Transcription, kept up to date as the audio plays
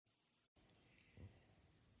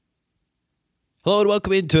Hello and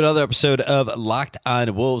welcome into another episode of Locked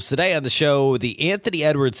on Wolves. Today on the show, the Anthony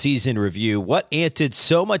Edwards season review. What Ant did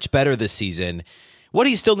so much better this season, what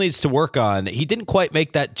he still needs to work on. He didn't quite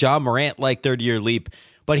make that John Morant-like third-year leap,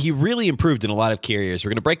 but he really improved in a lot of key areas. We're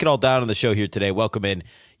going to break it all down on the show here today. Welcome in.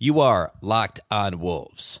 You are Locked on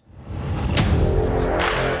Wolves.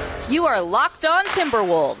 You are Locked on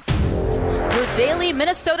Timberwolves, your daily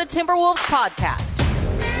Minnesota Timberwolves podcast.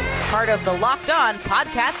 Part of the Locked on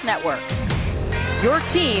Podcast Network. Your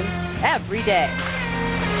team every day.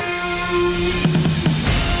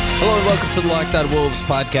 Hello and welcome to the Locked on Wolves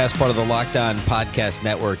podcast, part of the Locked on Podcast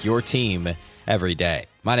Network. Your team every day.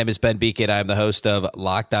 My name is Ben Beacon. I'm the host of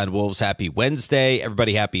Locked on Wolves. Happy Wednesday.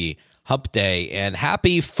 Everybody happy Hump Day and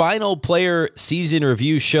happy final player season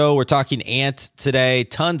review show. We're talking Ant today.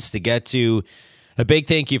 Tons to get to. A big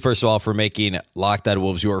thank you, first of all, for making Locked on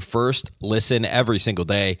Wolves your first listen every single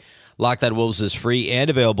day. Locked on Wolves is free and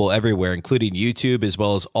available everywhere, including YouTube, as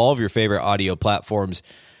well as all of your favorite audio platforms.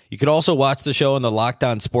 You can also watch the show on the Locked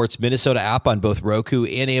on Sports Minnesota app on both Roku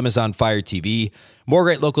and Amazon Fire TV. More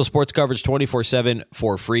great local sports coverage 24/7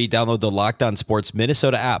 for free. Download the Locked on Sports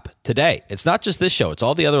Minnesota app today. It's not just this show. It's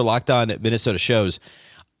all the other Locked on Minnesota shows.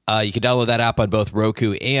 You can download that app on both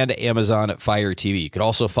Roku and Amazon Fire TV. You can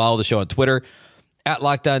also follow the show on Twitter at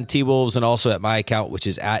Locked on T-Wolves and also at my account, which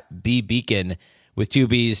is at BBeacon with two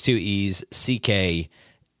B's, two E's,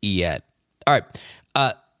 C-K-E-N. All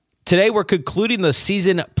right. Today, we're concluding the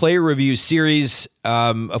season player review series.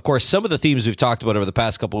 Of course, some of the themes we've talked about over the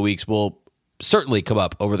past couple of weeks will certainly come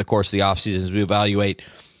up over the course of the offseason as we evaluate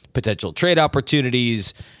potential trade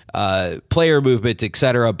opportunities, player movement,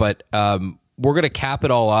 etc. But we're going to cap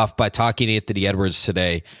it all off by talking Anthony Edwards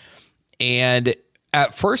today. And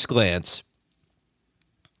at first glance,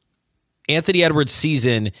 Anthony Edwards'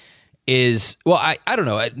 season is, well, I don't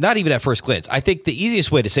know, not even at first glance. I think the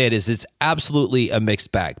easiest way to say it is it's absolutely a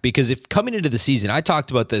mixed bag. Because if coming into the season, I talked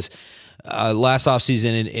about this last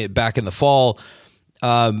offseason and back in the fall,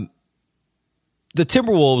 the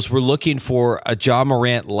Timberwolves were looking for a Ja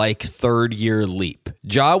Morant-like third-year leap.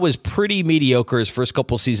 Ja was pretty mediocre his first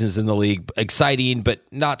couple seasons in the league, exciting but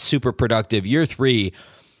not super productive. Year 3,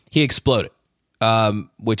 he exploded,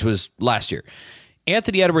 which was last year.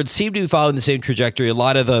 Anthony Edwards seemed to be following the same trajectory. A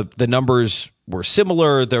lot of the numbers were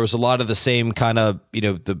similar. There was a lot of the same kind of,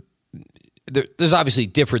 there's obviously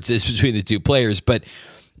differences between the two players, but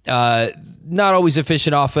not always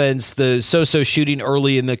efficient offense, the so-so shooting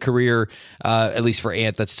early in the career, at least for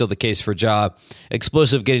Ant, that's still the case for Ja.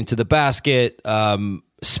 Explosive getting to the basket,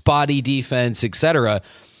 spotty defense, etc.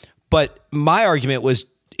 But my argument was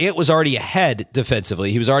Ant was already ahead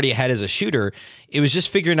defensively. He was already ahead as a shooter. It was just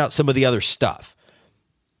figuring out some of the other stuff.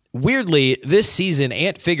 Weirdly, this season,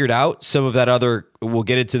 Ant figured out some of that other, we'll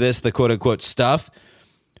get into this, the quote-unquote stuff.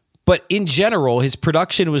 But in general, his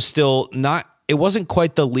production was still not, it wasn't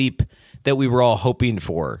quite the leap that we were all hoping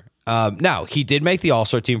for. Now, he did make the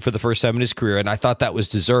All-Star team for the first time in his career, and I thought that was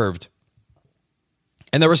deserved.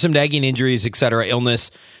 And there were some nagging injuries, etc.,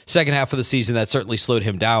 illness, second half of the season that certainly slowed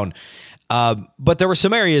him down. But there were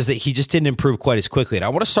some areas that he just didn't improve quite as quickly. And I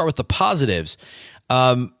want to start with the positives.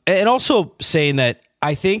 And also saying that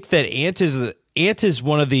I think that Ant is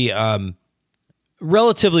one of the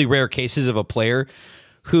relatively rare cases of a player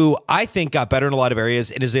who I think got better in a lot of areas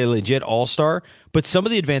and is a legit all-star, but some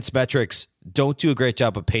of the advanced metrics don't do a great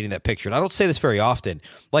job of painting that picture. And I don't say this very often.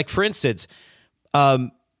 Like, for instance,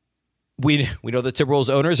 we know the Timberwolves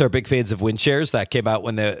owners are big fans of win shares. That came out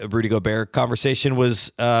when the Rudy Gobert conversation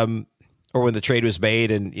was, or when the trade was made,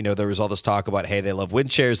 and there was all this talk about, hey, they love win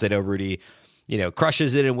shares. They know Rudy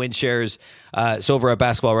crushes it in win shares. It's over at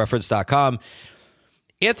basketballreference.com.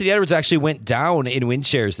 Anthony Edwards actually went down in win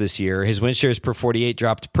shares this year. His win shares per 48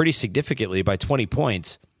 dropped pretty significantly by 20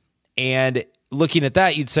 points. And looking at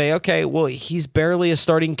that, you'd say, okay, well, he's barely a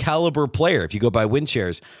starting caliber player if you go by win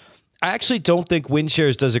shares. I actually don't think win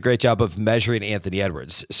shares does a great job of measuring Anthony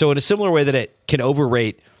Edwards. So in a similar way that it can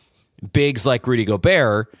overrate bigs like Rudy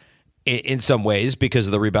Gobert in some ways because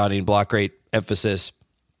of the rebounding block rate emphasis,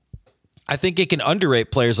 I think it can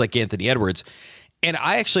underrate players like Anthony Edwards. And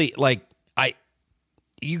I actually,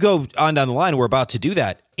 you go on down the line, we're about to do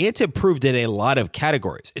that. Ant improved in a lot of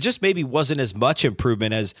categories. It just maybe wasn't as much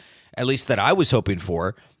improvement as, at least that I was hoping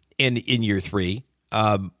for in year 3.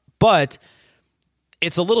 But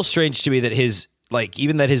it's a little strange to me that his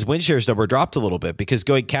win shares number dropped a little bit, because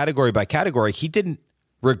going category by category, he didn't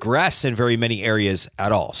regress in very many areas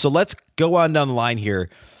at all. So let's go on down the line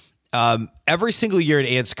here. Every single year in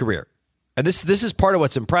Ant's career, and this is part of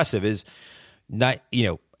what's impressive, is not,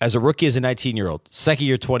 as a rookie as a 19-year-old, second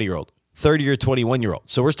year 20-year-old, 30 or 21-year-old.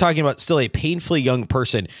 So we're talking about still a painfully young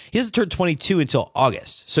person. He doesn't turn 22 until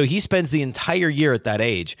August. So he spends the entire year at that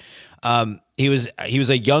age. He was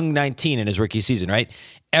a young 19 in his rookie season, right?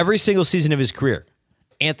 Every single season of his career,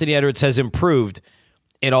 Anthony Edwards has improved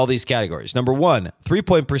in all these categories. Number one,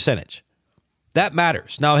 3-point percentage. That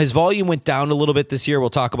matters. Now, his volume went down a little bit this year. We'll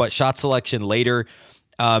talk about shot selection later.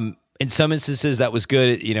 In some instances, that was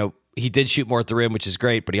good. He did shoot more at the rim, which is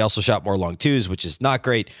great, but he also shot more long twos, which is not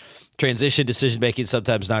great. Transition decision-making,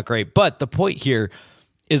 sometimes not great. But the point here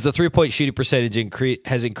is the three-point shooting percentage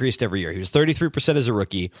has increased every year. He was 33% as a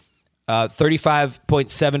rookie,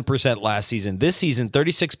 35.7% last season. This season,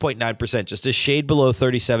 36.9%, just a shade below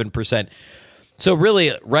 37%. So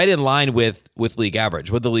really right in line with league average.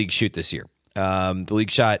 What did the league shoot this year?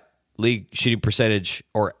 The league shooting percentage,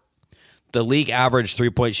 or the league average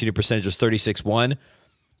three-point shooting percentage was 36.1.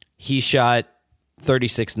 He shot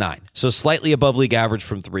 36.9. So slightly above league average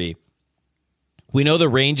from three. We know the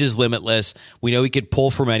range is limitless. We know he could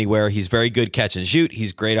pull from anywhere. He's very good catch and shoot.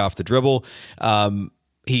 He's great off the dribble.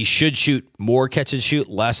 He should shoot more catch and shoot,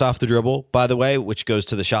 less off the dribble, by the way, which goes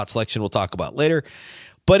to the shot selection we'll talk about later.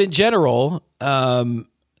 But in general,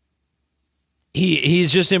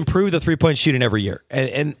 he's just improved the three-point shooting every year.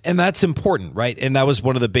 And that's important, right? And that was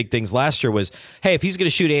one of the big things last year was, hey, if he's going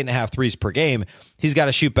to shoot 8.5 threes per game, he's got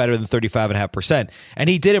to shoot better than 35.5%. And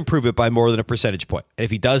he did improve it by more than a percentage point. And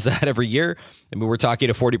if he does that every year, I mean, we're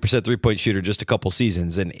talking a 40% three-point shooter just a couple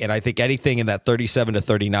seasons. And I think anything in that 37 to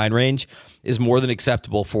 39 range is more than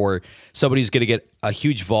acceptable for somebody who's going to get a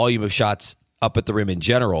huge volume of shots up at the rim in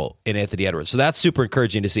general in Anthony Edwards. So that's super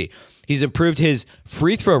encouraging to see. He's improved his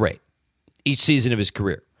free throw rate each season of his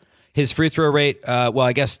career. His free throw rate,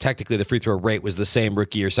 I guess technically the free throw rate was the same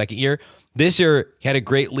rookie or second year. This year, he had a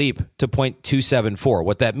great leap to .274.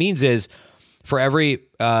 What that means is for every,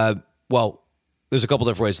 there's a couple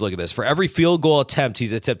different ways to look at this. For every field goal attempt,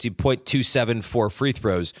 he's attempting .274 free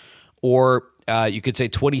throws, or you could say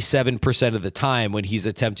 27% of the time when he's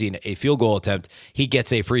attempting a field goal attempt, he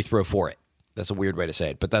gets a free throw for it. That's a weird way to say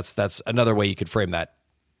it, but that's another way you could frame that.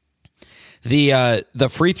 The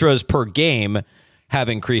free throws per game have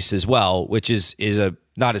increased as well, which is a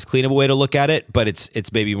not as clean of a way to look at it, but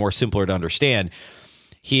it's maybe more simpler to understand.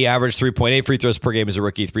 He averaged 3.8 free throws per game as a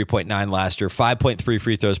rookie, 3.9 last year, 5.3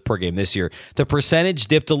 free throws per game this year. The percentage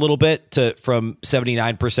dipped a little bit from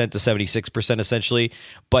 79% to 76% essentially,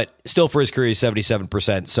 but still for his career, he's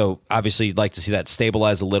 77%. So obviously you'd like to see that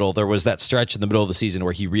stabilize a little. There was that stretch in the middle of the season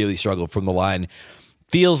where he really struggled from the line.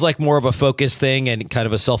 Feels like more of a focus thing and kind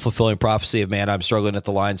of a self-fulfilling prophecy of, man, I'm struggling at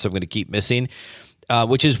the line, so I'm going to keep missing,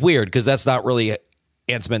 which is weird because that's not really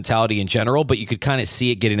Ant's mentality in general, but you could kind of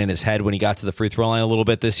see it getting in his head when he got to the free throw line a little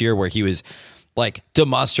bit this year where he was like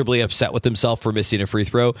demonstrably upset with himself for missing a free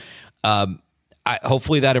throw.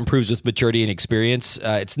 Hopefully that improves with maturity and experience.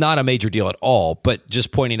 It's not a major deal at all, but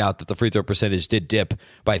just pointing out that the free throw percentage did dip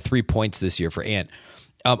by 3 points this year for Ant.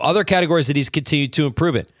 Other categories that he's continued to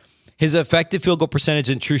improve in. His effective field goal percentage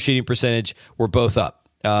and true shooting percentage were both up.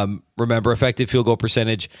 Remember, effective field goal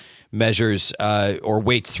percentage measures or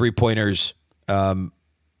weights three-pointers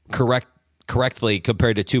correctly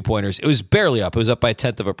compared to two-pointers. It was barely up. It was up by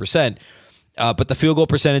 0.1%. But the field goal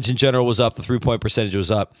percentage in general was up. The three-point percentage was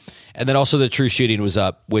up. And then also the true shooting was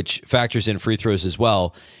up, which factors in free throws as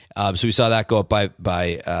well. So we saw that go up by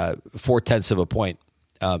 0.4 point.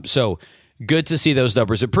 So good to see those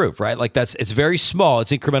numbers improve, right? Like it's very small.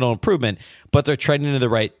 It's incremental improvement, but they're trending in the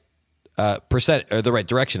right the right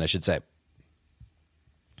direction, I should say.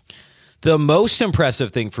 The most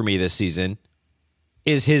impressive thing for me this season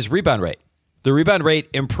is his rebound rate. The rebound rate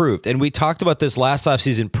improved, and we talked about this last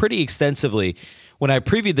offseason pretty extensively when I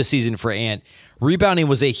previewed the season for Ant. Rebounding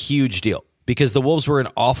was a huge deal because the Wolves were an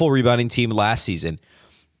awful rebounding team last season.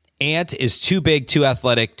 Ant is too big, too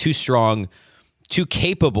athletic, too strong, too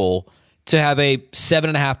capable to have a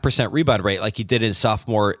 7.5% rebound rate like he did in his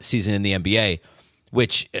sophomore season in the NBA,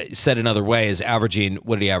 which said another way is averaging,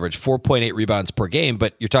 what did he average? 4.8 rebounds per game,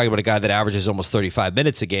 but you're talking about a guy that averages almost 35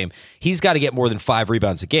 minutes a game. He's got to get more than 5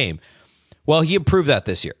 rebounds a game. Well, he improved that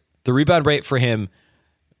this year. The rebound rate for him,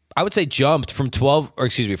 I would say, jumped from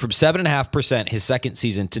 7.5% his second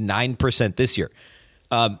season to 9% this year.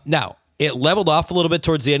 Now, it leveled off a little bit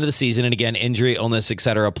towards the end of the season, and again, injury, illness,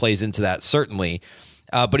 etc. plays into that, certainly.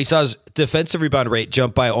 But he saw his defensive rebound rate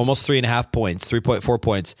jump by almost 3.5 points, 3.4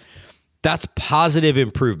 points. That's positive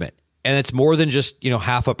improvement, and it's more than just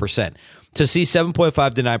 0.5%. To see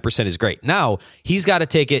 7.5 to 9% is great. Now, he's got to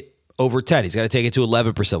take it over 10. He's got to take it to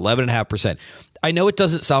 11%, 11.5%. I know it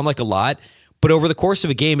doesn't sound like a lot, but over the course of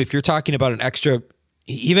a game, if you're talking about an extra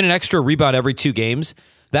rebound every 2 games,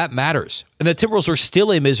 That matters. And the Timberwolves were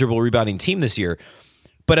still a miserable rebounding team this year.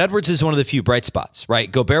 But Edwards is one of the few bright spots, right?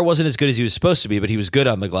 Gobert wasn't as good as he was supposed to be, but he was good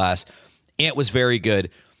on the glass. Ant was very good.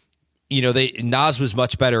 Nas was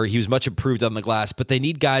much better. He was much improved on the glass, but they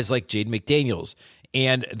need guys like Jaden McDaniels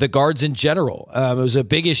and the guards in general. It was a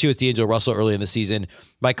big issue with D'Angelo Russell early in the season.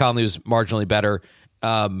 Mike Conley was marginally better.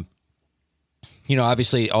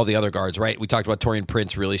 Obviously all the other guards, right? We talked about Taurean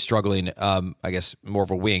Prince really struggling, I guess more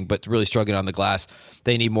of a wing, but really struggling on the glass.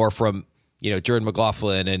 They need more from, Jordan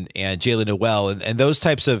McLaughlin and Jalen Noel and those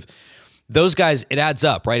types of those guys. It adds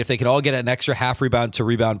up, right? If they can all get an extra half rebound to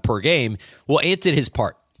rebound per game, well, Ant did his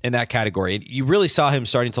part in that category. And you really saw him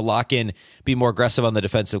starting to lock in, be more aggressive on the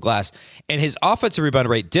defensive glass. And his offensive rebound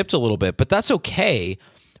rate dipped a little bit, but that's okay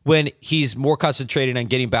when he's more concentrated on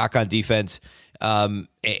getting back on defense and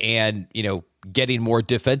getting more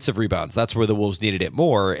defensive rebounds. That's where the Wolves needed it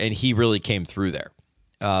more, and he really came through there.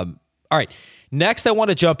 All right. Next, I want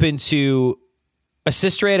to jump into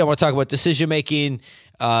assist rate. I want to talk about decision-making,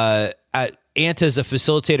 Ant as a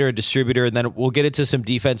facilitator and distributor, and then we'll get into some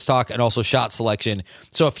defense talk and also shot selection.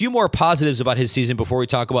 So a few more positives about his season before we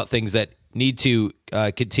talk about things that need to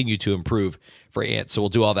continue to improve for Ant. So we'll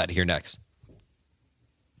do all that here next.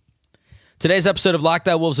 Today's episode of Locked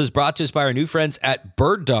On Wolves is brought to us by our new friends at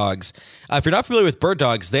Bird Dogs. If you're not familiar with Bird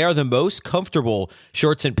Dogs, they are the most comfortable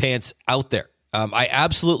shorts and pants out there. I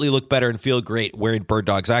absolutely look better and feel great wearing Bird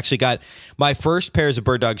Dogs. I actually got my first pairs of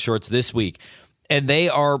Bird Dog shorts this week, and they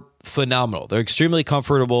are phenomenal. They're extremely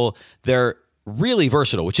comfortable. They're really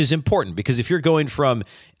versatile, which is important because if you're going from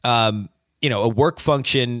a work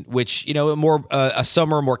function, which, a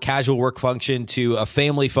summer, more casual work function to a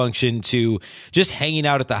family function to just hanging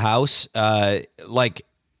out at the house, like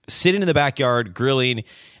sitting in the backyard, grilling,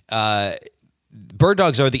 Bird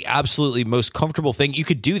Dogs are the absolutely most comfortable thing. You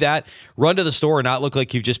could do that, run to the store and not look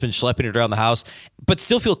like you've just been schlepping it around the house, but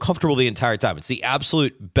still feel comfortable the entire time. It's the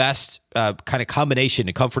absolute best kind of combination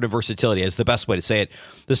of comfort and versatility is the best way to say it.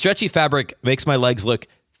 The stretchy fabric makes my legs look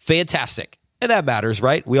fantastic. And that matters,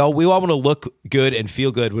 right? We all want to look good and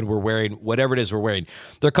feel good when we're wearing whatever it is we're wearing.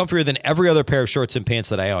 They're comfier than every other pair of shorts and pants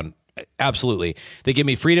that I own. Absolutely. They give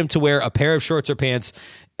me freedom to wear a pair of shorts or pants,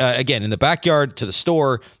 again, in the backyard, to the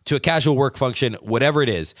store, to a casual work function, whatever it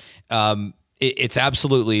is. It's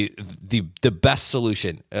absolutely the best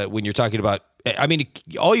solution when you're talking about,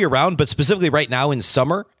 all year round, but specifically right now in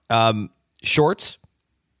summer, shorts.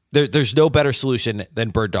 There's no better solution than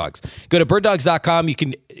Bird Dogs. Go to birddogs.com. You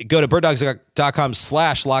can go to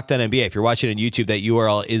birddogs.com/LockedOnNBA. If you're watching on YouTube, that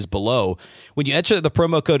URL is below. When you enter the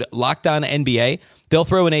promo code LockedOnNBA, they'll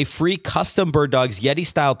throw in a free custom Bird Dogs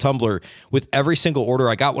Yeti-style tumbler with every single order.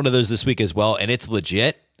 I got one of those this week as well, and it's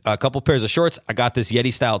legit. A couple pairs of shorts. I got this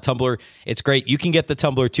Yeti-style tumbler. It's great. You can get the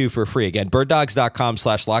tumbler, too, for free. Again,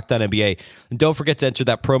 birddogs.com/LockedOnNBA. And don't forget to enter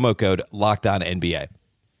that promo code LockedOnNBA.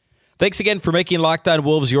 Thanks again for making Locked On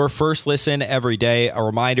Wolves your first listen every day. A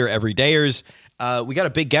reminder, everydayers, we got a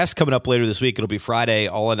big guest coming up later this week. It'll be Friday.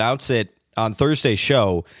 I'll announce it on Thursday's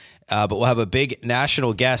show, but we'll have a big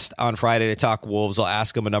national guest on Friday to talk Wolves. I'll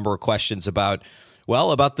ask him a number of questions about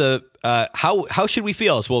the how should we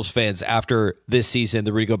feel as Wolves fans after this season,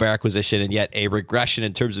 the Rudy Gobert acquisition, and yet a regression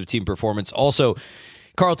in terms of team performance. Also,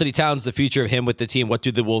 Karl-Anthony Towns, the future of him with the team. What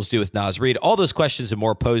do the Wolves do with Naz Reid? All those questions and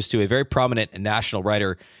more posed to a very prominent national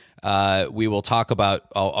writer. We will talk about,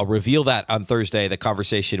 I'll reveal that on Thursday. The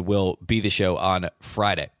conversation will be the show on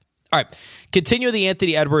Friday. All right. Continue the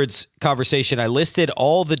Anthony Edwards conversation. I listed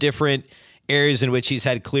all the different areas in which he's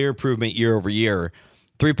had clear improvement year over year.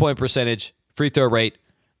 3-point percentage, free throw rate,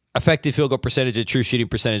 effective field goal percentage, and true shooting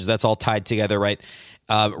percentage. That's all tied together, right?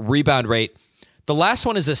 Rebound rate. The last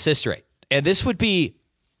one is assist rate. And this would be,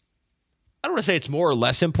 I don't want to say it's more or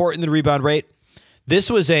less important than rebound rate.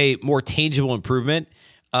 This was a more tangible improvement.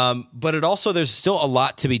 But there's still a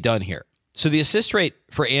lot to be done here. So the assist rate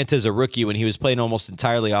for Ant as a rookie when he was playing almost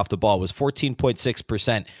entirely off the ball was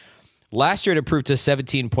 14.6%. Last year it improved to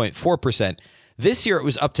 17.4%. This year it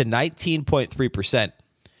was up to 19.3%.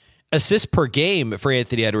 Assists per game for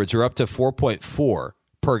Anthony Edwards are up to 4.4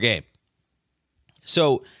 per game.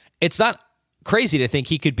 So it's not crazy to think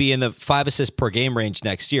he could be in the 5 assists per game range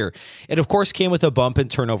next year. It, of course, came with a bump in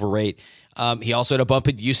turnover rate. He also had a bump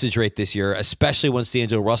in usage rate this year, especially once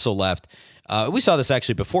D'Angelo Russell left. We saw this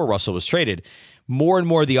actually before Russell was traded. More and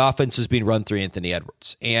more the offense was being run through Anthony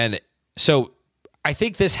Edwards. And so I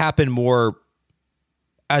think this happened more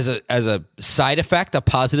as a side effect, a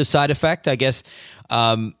positive side effect, I guess,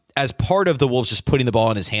 as part of the Wolves just putting the ball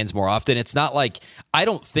in his hands more often. It's not like, I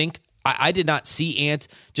did not see Ant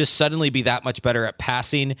just suddenly be that much better at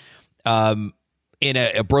passing. in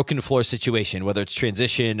a broken floor situation, whether it's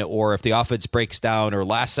transition or if the offense breaks down or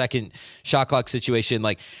last second shot clock situation.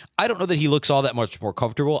 Like, I don't know that he looks all that much more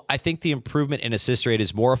comfortable. I think the improvement in assist rate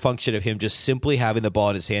is more a function of him just simply having the ball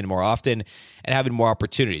in his hand more often and having more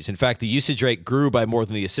opportunities. In fact, the usage rate grew by more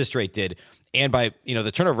than the assist rate did. And by,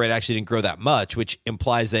 the turnover rate actually didn't grow that much, which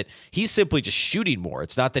implies that he's simply just shooting more.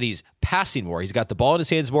 It's not that he's passing more. He's got the ball in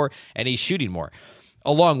his hands more and he's shooting more.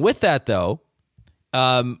 Along with that, though,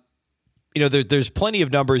 there's plenty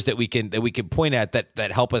of numbers that we can point at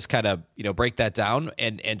that help us kind of break that down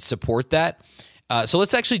and support that. So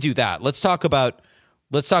let's actually do that. Let's talk about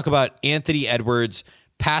Anthony Edwards'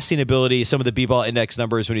 passing ability, some of the B-ball index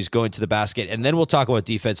numbers when he's going to the basket, and then we'll talk about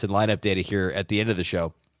defense and lineup data here at the end of the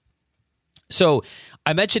show. So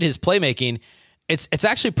I mentioned his playmaking. It's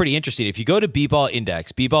actually pretty interesting. If you go to B-ball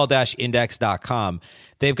index, bball-index.com,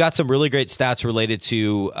 they've got some really great stats related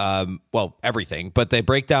to everything, but they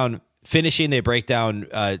break down finishing, they break down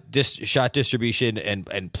shot distribution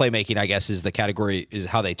and playmaking, I guess is the category, is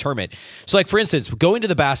how they term it. So like, for instance, going to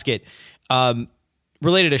the basket,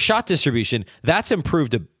 related to shot distribution, that's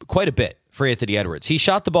improved quite a bit for Anthony Edwards. He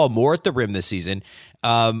shot the ball more at the rim this season.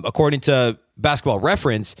 According to Basketball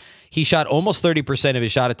Reference, he shot almost 30% of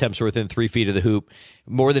his shot attempts were within 3 feet of the hoop,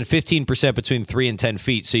 more than 15% between 3 and 10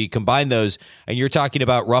 feet. So you combine those, and you're talking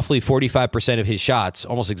about roughly 45% of his shots,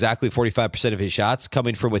 almost exactly 45% of his shots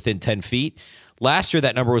coming from within 10 feet. Last year,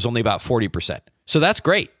 that number was only about 40%. So that's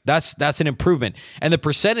great. That's an improvement. And the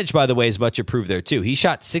percentage, by the way, is much improved there too. He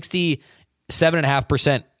shot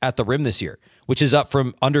 67.5% at the rim this year, which is up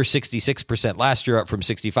from under 66% last year, up from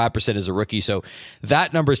 65% as a rookie. So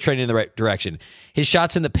that number is trending in the right direction. His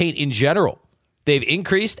shots in the paint in general, they've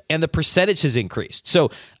increased, and the percentage has increased. So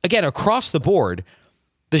again, across the board,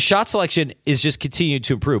 the shot selection is just continuing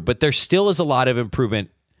to improve, but there still is a lot of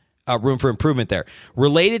improvement, room for improvement there.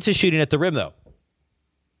 Related to shooting at the rim, though,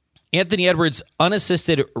 Anthony Edwards'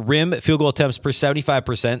 unassisted rim field goal attempts per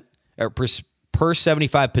 75%, or per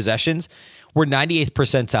 75 possessions, were 98th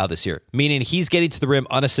percentile this year, meaning he's getting to the rim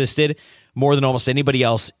unassisted more than almost anybody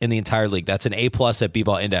else in the entire league. That's an A+ at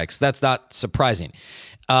B-ball index. That's not surprising.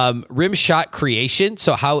 Rim shot creation.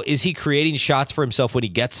 So how is he creating shots for himself when he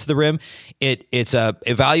gets to the rim? It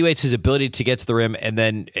evaluates his ability to get to the rim and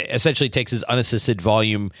then essentially takes his unassisted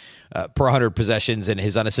volume per 100 possessions and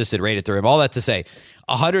his unassisted rate at the rim. All that to say,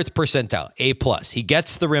 100th percentile, A+. He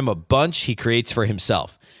gets to the rim a bunch. He creates for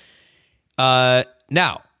himself.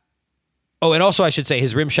 Now, and also I should say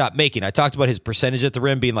his rim shot making. I talked about his percentage at the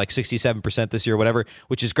rim being like 67% this year or whatever,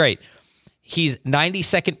 which is great. He's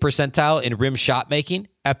 92nd percentile in rim shot making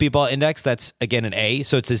at B-ball index. That's, again, an A.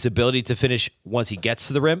 So it's his ability to finish once he gets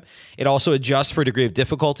to the rim. It also adjusts for degree of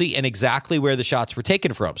difficulty and exactly where the shots were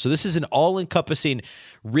taken from. So this is an all-encompassing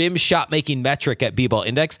rim shot making metric at B-ball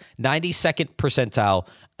index. 92nd percentile,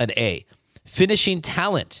 an A. Finishing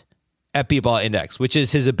talent at B-ball index, which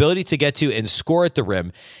is his ability to get to and score at the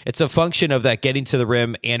rim. It's a function of that getting to the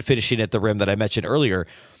rim and finishing at the rim that I mentioned earlier.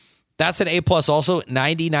 That's an A+, also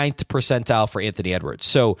 99th percentile for Anthony Edwards.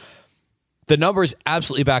 So the numbers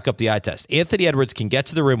absolutely back up the eye test. Anthony Edwards can get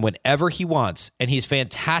to the rim whenever he wants, and he's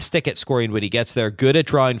fantastic at scoring when he gets there, good at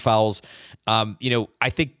drawing fouls. I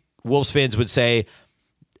think Wolves fans would say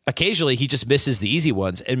occasionally he just misses the easy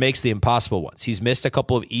ones and makes the impossible ones. He's missed a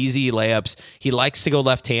couple of easy layups. He likes to go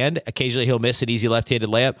left hand. Occasionally he'll miss an easy left-handed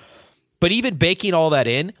layup. But even baking all that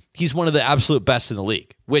in, he's one of the absolute best in the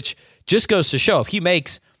league, which just goes to show if he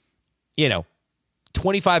makes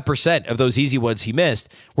 25% of those easy ones he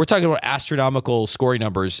missed, we're talking about astronomical scoring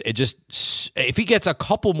numbers. If he gets a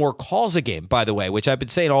couple more calls a game, by the way, which I've been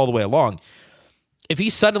saying all the way along, if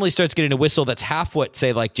he suddenly starts getting a whistle that's half what,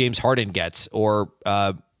 say, like James Harden gets, or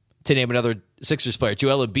to name another Sixers player,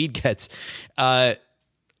 Joel Embiid gets,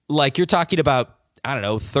 like you're talking about,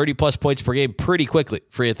 30 plus points per game pretty quickly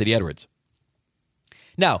for Anthony Edwards.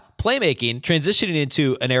 Now, playmaking, transitioning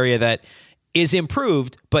into an area that is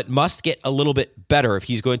improved, but must get a little bit better if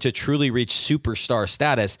he's going to truly reach superstar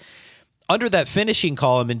status. Under that finishing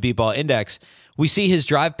column in B-ball index, we see his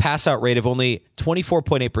drive pass out rate of only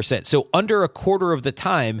 24.8%. So under a quarter of the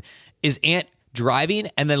time is Ant driving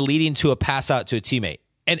and then leading to a pass out to a teammate.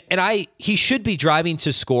 And he should be driving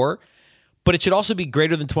to score, but it should also be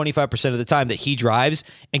greater than 25% of the time that he drives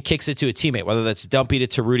and kicks it to a teammate, whether that's dumping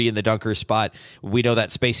it to Rudy in the dunker spot. We know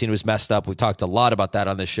that spacing was messed up. We talked a lot about that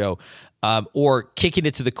on this show. Or kicking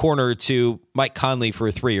it to the corner to Mike Conley for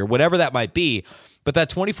a three or whatever that might be. But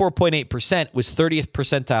that 24.8% was 30th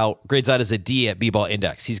percentile, grades out as a D at B-ball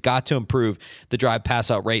index. He's got to improve the drive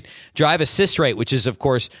pass out rate. Drive assist rate, which is, of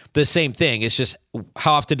course, the same thing. It's just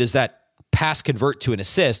how often does that pass convert to an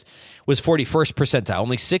assist was 41st percentile.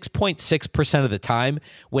 Only 6.6% of the time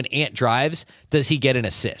when Ant drives does he get an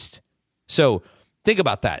assist. So think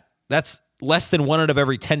about that. That's less than 1 out of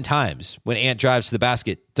every 10 times when Ant drives to the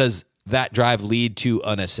basket does that drive lead to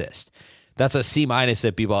an assist. That's a C-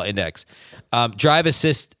 at B-Ball Index. Drive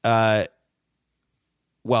assist, well,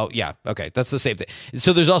 yeah, okay, that's the same thing.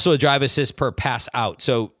 So there's also a drive assist per pass out.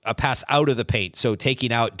 So a pass out of the paint. So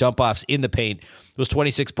taking out dump-offs in the paint was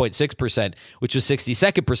 26.6%, which was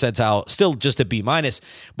 62nd percentile, still just a B-,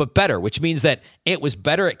 but better, which means that Ant was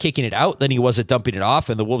better at kicking it out than he was at dumping it off,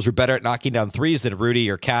 and the Wolves were better at knocking down threes than Rudy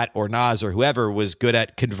or Cat or Nas or whoever was good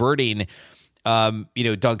at converting dunks,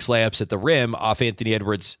 layups at the rim off Anthony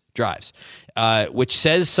Edwards' drives, which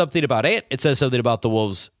says something about Ant. It says something about the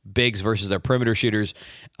Wolves' bigs versus their perimeter shooters.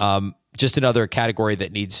 Just another category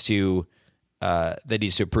that needs to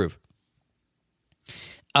improve.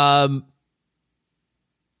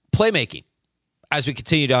 Playmaking. As we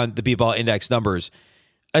continue down the B-Ball Index numbers,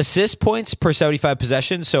 assist points per 75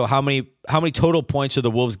 possessions. So how many total points are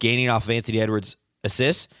the Wolves gaining off of Anthony Edwards'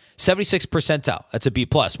 assists? 76th percentile. That's a B+,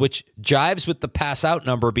 which jives with the pass out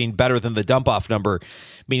number being better than the dump off number,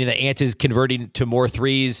 meaning that Ant is converting to more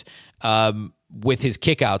threes with his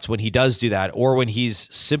kickouts when he does do that, or when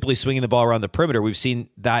he's simply swinging the ball around the perimeter. We've seen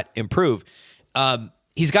that improve.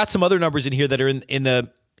 He's got some other numbers in here that are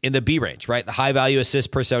in the B range, right? The high value assists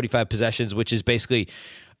per 75 possessions, which is basically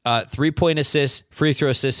 3-point assists, free throw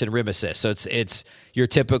assists, and rim assists. So it's your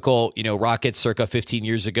typical, Rockets circa 15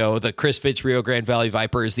 years ago, the Chris Fitch Rio Grande Valley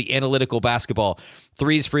Vipers, the analytical basketball,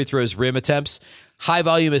 threes, free throws, rim attempts, high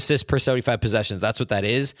volume assists per 75 possessions. That's what that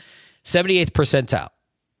is. 78th percentile,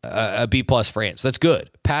 a B+ for Ant. So that's good.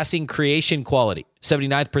 Passing creation quality,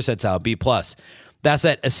 79th percentile, B+. That's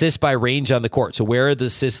that assist by range on the court. So where are the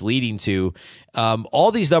assists leading to?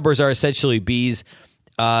 All these numbers are essentially Bs.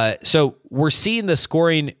 So we're seeing the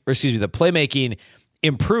playmaking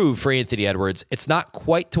improve for Anthony Edwards. It's not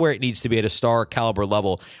quite to where it needs to be at a star caliber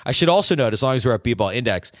level. I should also note, as long as we're at B-Ball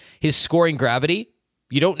Index, his scoring gravity,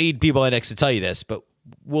 you don't need B-Ball Index to tell you this, but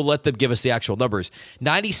we'll let them give us the actual numbers.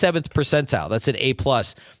 97th percentile. That's an A+.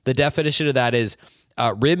 The definition of that is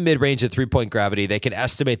rim, mid-range, and three-point gravity. They can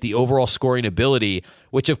estimate the overall scoring ability,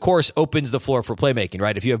 which of course opens the floor for playmaking,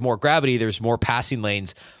 right? If you have more gravity, there's more passing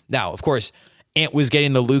lanes. Now, of course, Ant was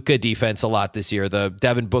getting the Luka defense a lot this year, the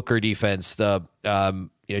Devin Booker defense, the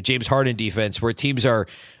James Harden defense, where teams are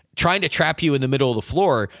trying to trap you in the middle of the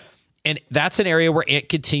floor. And that's an area where Ant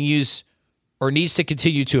continues or needs to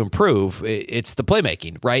continue to improve. It's the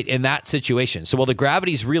playmaking, right, in that situation. So while the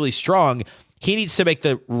gravity is really strong, he needs to make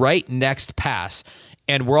the right next pass.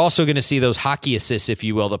 And we're also going to see those hockey assists, if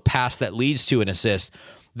you will, the pass that leads to an assist.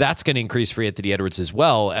 That's going to increase for Anthony Edwards as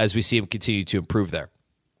well as we see him continue to improve there.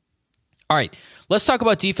 All right, let's talk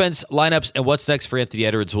about defense, lineups, and what's next for Anthony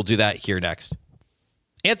Edwards. We'll do that here next.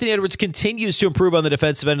 Anthony Edwards continues to improve on the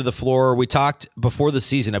defensive end of the floor. We talked before the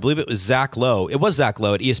season, I believe it was Zach Lowe. It was Zach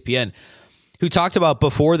Lowe at ESPN who talked about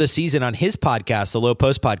before the season on his podcast, the Low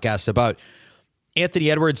Post podcast, about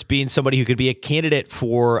Anthony Edwards being somebody who could be a candidate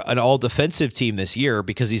for an all-defensive team this year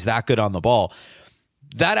because he's that good on the ball.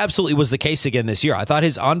 That absolutely was the case again this year. I thought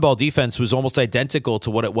his on-ball defense was almost identical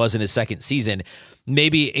to what it was in his second season,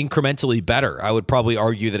 maybe incrementally better. I would probably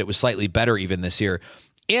argue that it was slightly better even this year.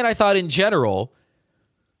 And I thought in general,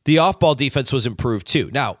 the off-ball defense was improved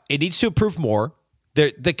too. Now, it needs to improve more.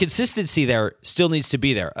 The consistency there still needs to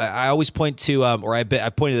be there. I always point to, I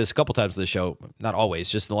pointed this a couple times on the show, not always,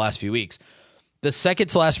 just in the last few weeks. The second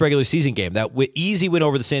to last regular season game, that easy win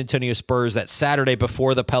over the San Antonio Spurs that Saturday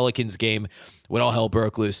before the Pelicans game when all hell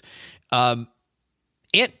broke loose. Ant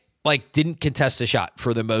didn't contest a shot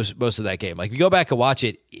for the most of that game. Like, if you go back and watch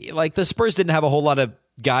it, like, the Spurs didn't have a whole lot of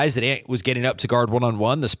guys that Ant was getting up to guard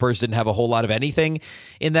one-on-one. The Spurs didn't have a whole lot of anything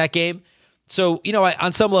in that game. So,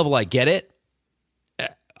 on some level, I get it.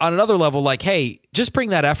 On another level, like, hey, just bring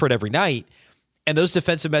that effort every night, and those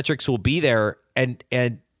defensive metrics will be there. And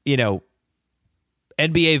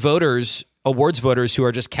NBA voters, awards voters who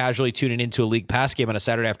are just casually tuning into a league pass game on a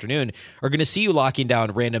Saturday afternoon are going to see you locking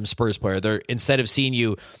down random Spurs player. They're, instead of seeing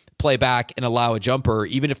you play back and allow a jumper,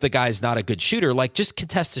 even if the guy's not a good shooter, like, just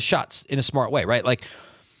contest the shots in a smart way, right? Like,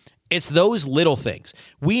 it's those little things.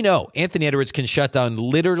 We know Anthony Edwards can shut down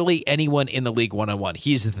literally anyone in the league one-on-one.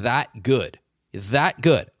 He's that good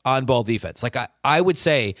on-ball defense. Like, I would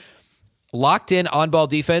say locked in on-ball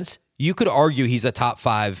defense, you could argue he's a top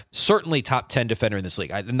 5, certainly top 10 defender in this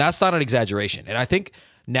league. And that's not an exaggeration. And I think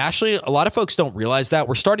nationally, a lot of folks don't realize that.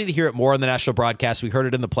 We're starting to hear it more on the national broadcast. We heard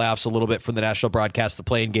it in the playoffs a little bit from the national broadcast, the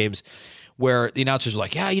play-in games, where the announcers are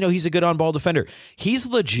like, yeah, he's a good on-ball defender. He's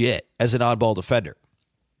legit as an on-ball defender.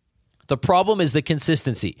 The problem is the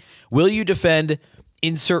consistency. Will you defend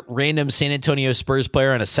insert random San Antonio Spurs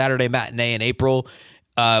player on a Saturday matinee in April?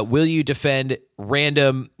 Will you defend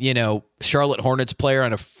random, Charlotte Hornets player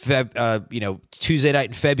on a Tuesday night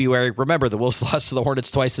in February? Remember, the Wolves lost to the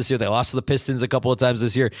Hornets twice this year. They lost to the Pistons a couple of times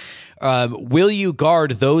this year. Will you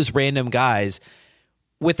guard those random guys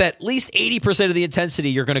with at least 80% of the intensity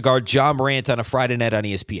you're going to guard John Morant on a Friday night on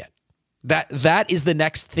ESPN? That is the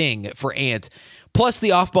next thing for Ant. Plus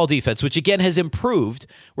the off-ball defense, which again has improved.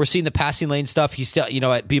 We're seeing the passing lane stuff. He's still,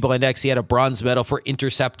 at B-Ball Index, he had a bronze medal for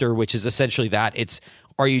interceptor, which is essentially that. It's,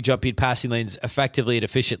 are you jumping passing lanes effectively and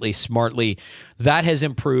efficiently, smartly? That has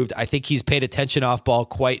improved. I think he's paid attention off-ball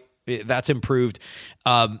that's improved.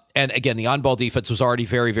 And again, the on-ball defense was already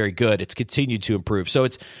very, very good. It's continued to improve. So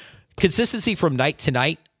it's consistency from night to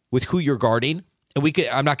night with who you're guarding. And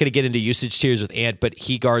I'm not going to get into usage tiers with Ant, but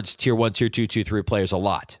he guards tier 1, tier 2, tier 3 players a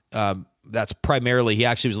lot. That's primarily, he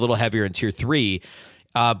actually was a little heavier in tier 3,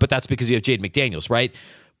 but that's because you have Jaden McDaniels, right?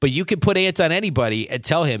 But you can put Ant on anybody and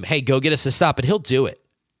tell him, hey, go get us a stop, and he'll do it.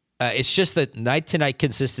 It's just that night-to-night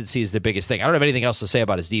consistency is the biggest thing. I don't have anything else to say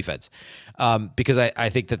about his defense because I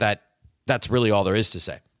think that's really all there is to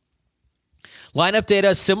say. Lineup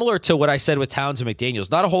data, similar to what I said with Towns and McDaniels.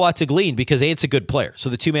 Not a whole lot to glean because Ant's a good player. So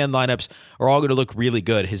the two-man lineups are all going to look really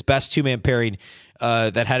good. His best two-man pairing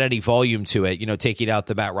that had any volume to it, taking out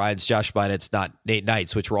the Matt Ryans, Josh Minotts, not Nate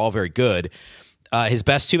Knights, which were all very good. His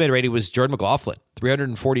best two-man rating was Jordan McLaughlin,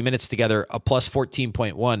 340 minutes together, a plus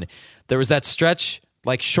 14.1. There was that stretch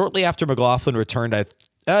shortly after McLaughlin returned. It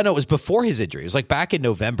was before his injury. It was back in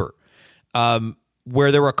November.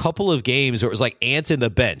 Where there were a couple of games where it was Ant in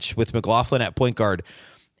the bench with McLaughlin at point guard,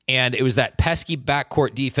 and it was that pesky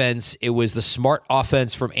backcourt defense. It was the smart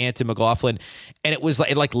offense from Ant and McLaughlin, and it was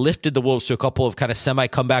it lifted the Wolves to a couple of kind of semi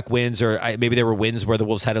comeback wins, or maybe there were wins where the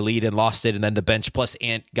Wolves had a lead and lost it, and then the bench plus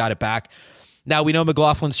Ant got it back. Now we know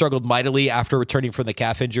McLaughlin struggled mightily after returning from the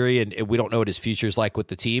calf injury, and we don't know what his future's like with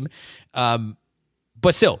the team.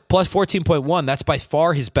 But still, plus 14.1, that's by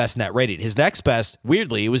far his best net rating. His next best,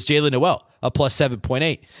 weirdly, it was Jalen Noel, a plus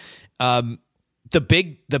 7.8.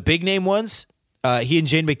 The big name ones, he and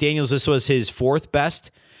Jaden McDaniels, this was his fourth best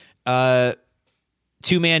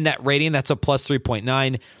two-man net rating. That's a plus 3.9.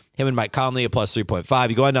 Him and Mike Conley, a plus 3.5.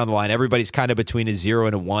 You go on down the line, everybody's kind of between a 0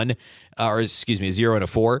 and a 1, a 0 and a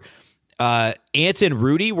 4. Ant and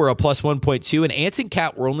Rudy were a plus 1.2, and Ant and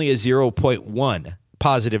Cat were only a 0.1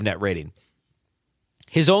 positive net rating.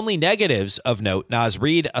 His only negatives of note, Naz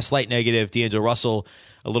Reid, a slight negative, D'Angelo Russell,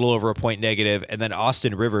 a little over a point negative, and then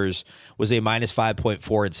Austin Rivers was a minus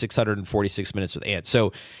 5.4 in 646 minutes with Ant.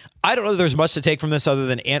 So I don't know that there's much to take from this other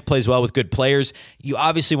than Ant plays well with good players. You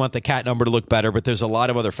obviously want the Cat number to look better, but there's a lot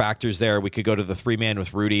of other factors there. We could go to the three-man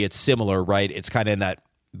with Rudy. It's similar, right? It's kind of in that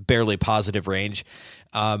barely positive range.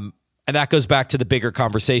 And that goes back to the bigger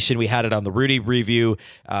conversation. We had it on the Rudy review.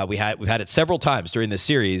 We've had it several times during this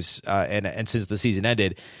series and since the season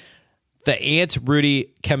ended. The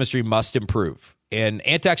Ant-Rudy chemistry must improve. And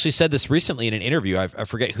Ant actually said this recently in an interview. I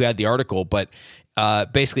forget who had the article, but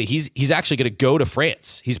basically he's actually going to go to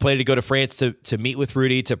France. He's planning to go to France to meet with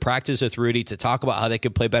Rudy, to practice with Rudy, to talk about how they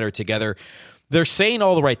could play better together. They're saying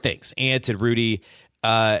all the right things, Ant and Rudy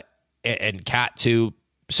and Cat too.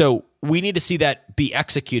 So we need to see that be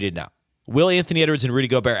executed now. Will Anthony Edwards and Rudy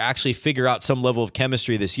Gobert actually figure out some level of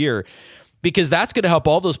chemistry this year? Because that's going to help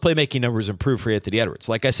all those playmaking numbers improve for Anthony Edwards.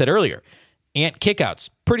 Like I said earlier, Ant kickouts,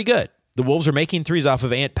 pretty good. The Wolves are making threes off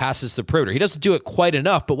of Ant passes the perimeter. He doesn't do it quite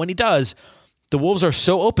enough, but when he does, the Wolves are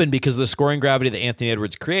so open because of the scoring gravity that Anthony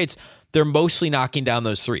Edwards creates, they're mostly knocking down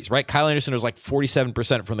those threes, right? Kyle Anderson was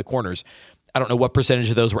 47% from the corners. I don't know what percentage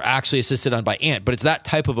of those were actually assisted on by Ant, but it's that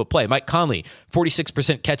type of a play. Mike Conley,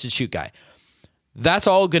 46% catch and shoot guy. That's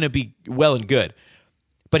all going to be well and good.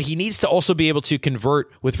 But he needs to also be able to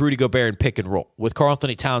convert with Rudy Gobert and pick and roll, with Karl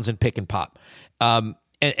Anthony Towns and pick and pop. And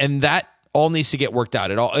that all needs to get worked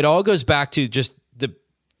out. It all goes back to just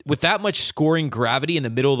with that much scoring gravity in the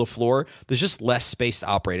middle of the floor, there's just less space to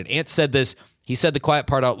operate. And Ant said this. He said the quiet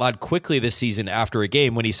part out loud quickly this season after a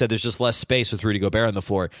game when he said there's just less space with Rudy Gobert on the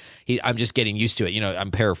floor. I'm just getting used to it.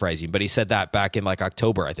 I'm paraphrasing, but he said that back in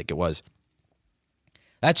October, I think it was.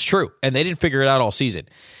 That's true, and they didn't figure it out all season.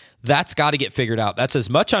 That's got to get figured out. That's as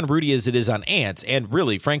much on Rudy as it is on Ant, and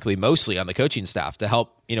really, frankly, mostly on the coaching staff to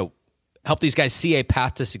help these guys see a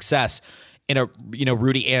path to success in a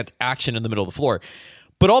Rudy Ant action in the middle of the floor.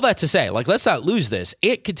 But all that to say, let's not lose this.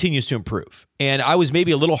 Ant continues to improve, and I was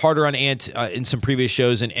maybe a little harder on Ant in some previous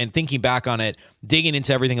shows, and thinking back on it, digging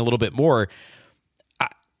into everything a little bit more.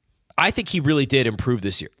 I think he really did improve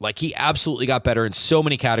this year. He absolutely got better in so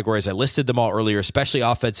many categories. I listed them all earlier, especially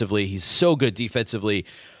offensively. He's so good defensively.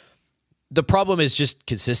 the problem is just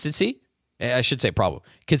consistency. I should say problem.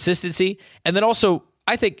 Consistency. And then also,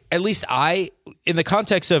 I think, at least in the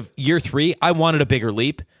context of year 3, I wanted a bigger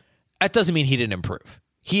leap. That doesn't mean he didn't improve.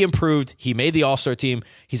 He improved. He made the All-Star team.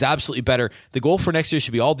 He's absolutely better. The goal for next year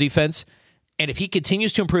should be all defense. And if he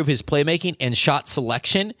continues to improve his playmaking and shot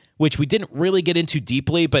selection, which we didn't really get into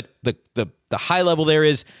deeply, but the high level there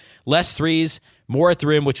is less threes, more at the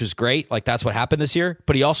rim, which was great. Like, that's what happened this year.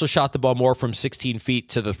 But he also shot the ball more from 16 feet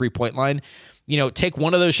to the three-point line. You know, take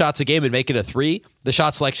one of those shots a game and make it a 3. The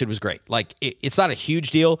shot selection was great. Like, it's not a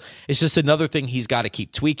huge deal. It's just another thing he's got to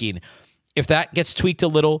keep tweaking. If that gets tweaked a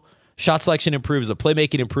little, shot selection improves, the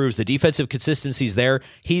playmaking improves, the defensive consistency's there,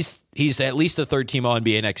 he's at least the third team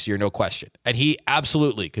All-NBA next year, no question. And he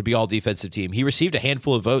absolutely could be all defensive team. He received a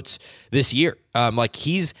handful of votes this year.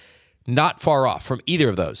 He's not far off from either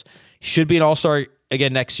of those. Should be an All-Star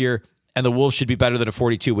again next year, and the Wolves should be better than a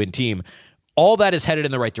 42-win team. All that is headed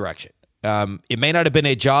in the right direction. It may not have been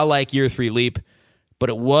a jaw-like year 3 leap, but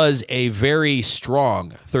it was a very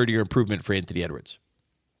strong third-year improvement for Anthony Edwards.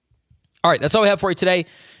 All right, that's all we have for you today.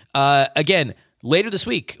 Again, later this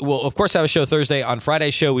week, we'll, of course, have a show Thursday. On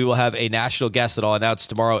Friday's show, we will have a national guest that I'll announce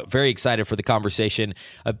tomorrow. Very excited for the conversation.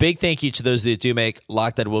 A big thank you to those that do make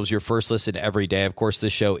Locked On Wolves your first listen every day. Of course,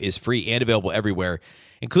 this show is free and available everywhere,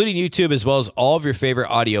 including YouTube, as well as all of your favorite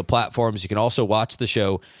audio platforms. You can also watch the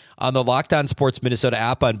show on the Locked On Sports Minnesota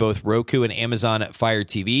app on both Roku and Amazon Fire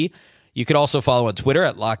TV. You can also follow on Twitter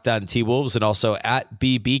at Locked On T-Wolves and also at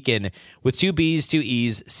BBeacon with 2 B's, 2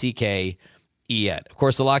 E's, CK. Of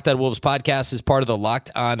course, the Locked On Wolves podcast is part of the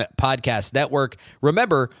Locked On Podcast Network.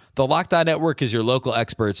 Remember, the Locked On Network is your local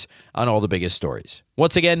experts on all the biggest stories.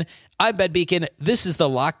 Once again, I'm Ben Beacon. This is the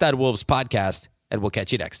Locked On Wolves podcast, and we'll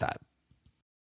catch you next time.